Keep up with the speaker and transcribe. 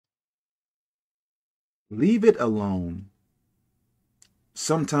Leave it alone.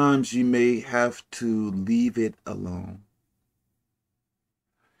 Sometimes you may have to leave it alone.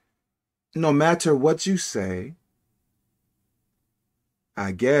 No matter what you say,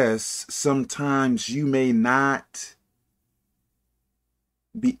 I guess sometimes you may not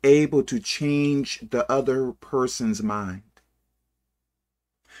be able to change the other person's mind.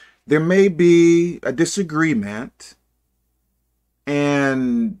 There may be a disagreement,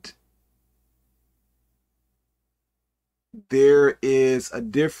 and there is a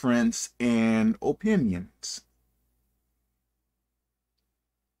difference in opinions.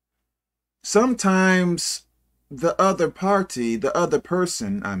 Sometimes the other party, the other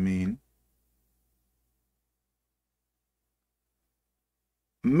person,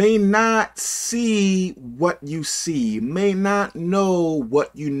 may not see what you see, may not know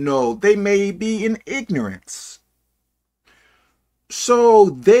what you know. They may be in ignorance. So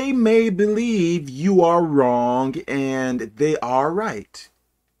they may believe you are wrong and they are right.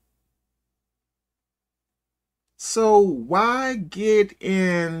 So why get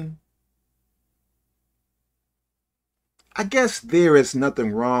in? I guess there is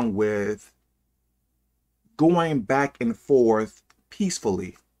nothing wrong with going back and forth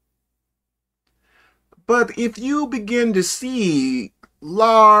peacefully. But if you begin to see a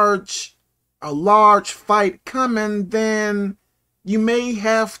large fight coming, then you may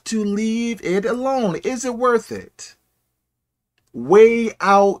have to leave it alone. Is it worth it? Weigh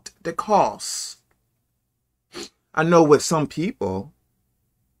out the costs. I know with some people,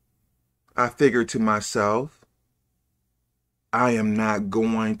 I figure to myself, I am not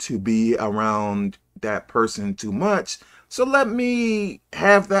going to be around that person too much. So let me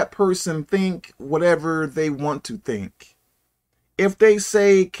have that person think whatever they want to think. If they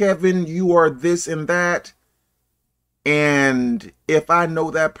say, Kevin, you are this and that, and if I know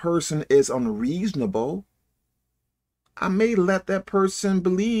that person is unreasonable, I may let that person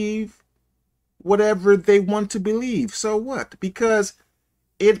believe whatever they want to believe. So what? Because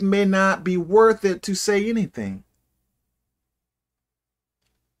it may not be worth it to say anything.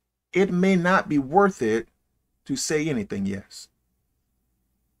 It may not be worth it to say anything, yes.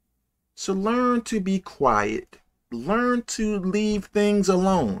 So learn to be quiet. Learn to leave things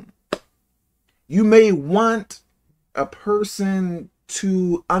alone. You may want a person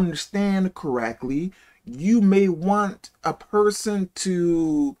to understand correctly. You may want a person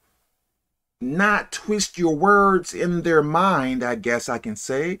to not twist your words in their mind, I guess I can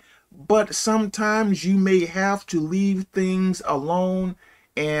say. But sometimes you may have to leave things alone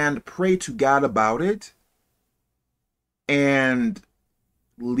and pray to God about it and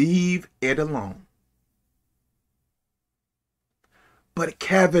leave it alone. But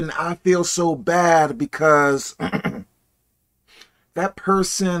Kevin, I feel so bad because that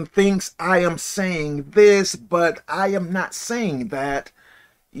person thinks I am saying this, but I am not saying that.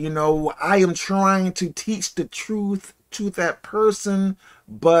 You know, I am trying to teach the truth to that person,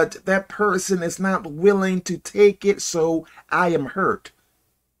 but that person is not willing to take it, so I am hurt.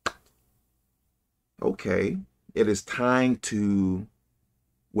 Okay, it is time to,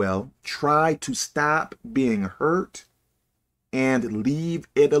 well, try to stop being hurt and leave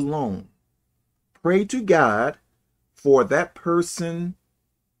it alone. Pray to God for that person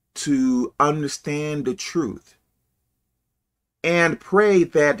to understand the truth. And pray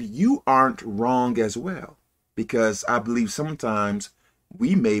that you aren't wrong as well. Because I believe sometimes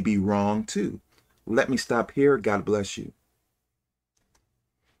we may be wrong too. Let me stop here. God bless you.